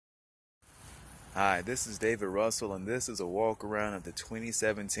Hi, this is David Russell, and this is a walk around of the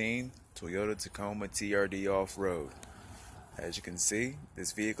 2017 Toyota Tacoma TRD Off-Road. As you can see,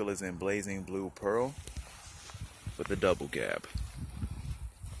 this vehicle is in blazing blue pearl with a double cab.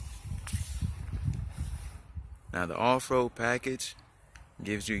 Now the off-road package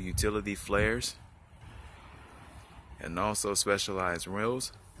gives you utility flares and also specialized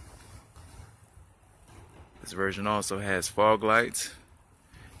wheels. This version also has fog lights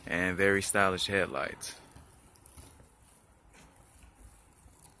and very stylish headlights.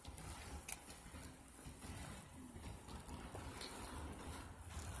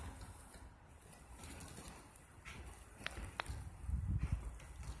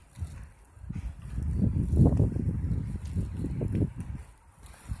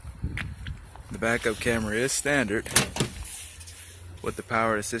 The backup camera is standard with the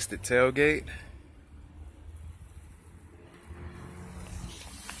power assisted tailgate,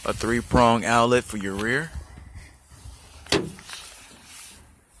 a 3-prong outlet for your rear,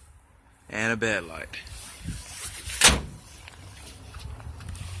 and a bed light.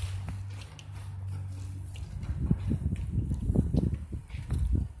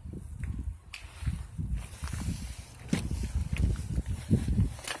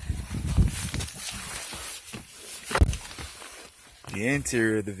 The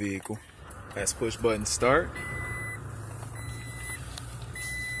interior of the vehicle has push button start,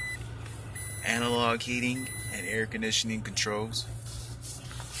 analog heating and air conditioning controls,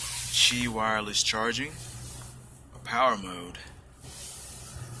 Qi wireless charging, a power mode,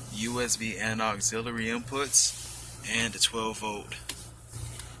 USB and auxiliary inputs, and a 12-volt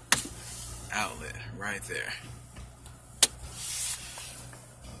outlet right there.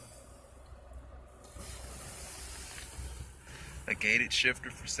 A gated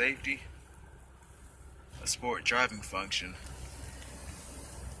shifter for safety, a sport driving function,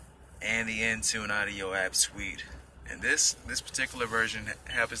 and the Entune audio app suite. And this particular version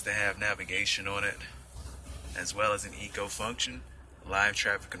happens to have navigation on it, as well as an eco function, live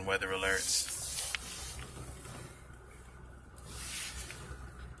traffic and weather alerts,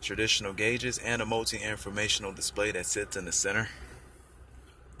 traditional gauges, and a multi-informational display that sits in the center,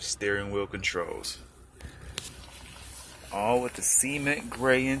 steering wheel controls. All with the cement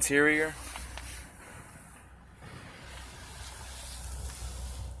gray interior.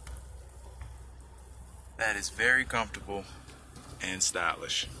 That is very comfortable and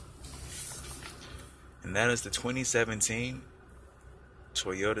stylish. And that is the 2017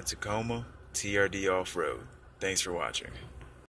 Toyota Tacoma TRD Off-Road. Thanks for watching.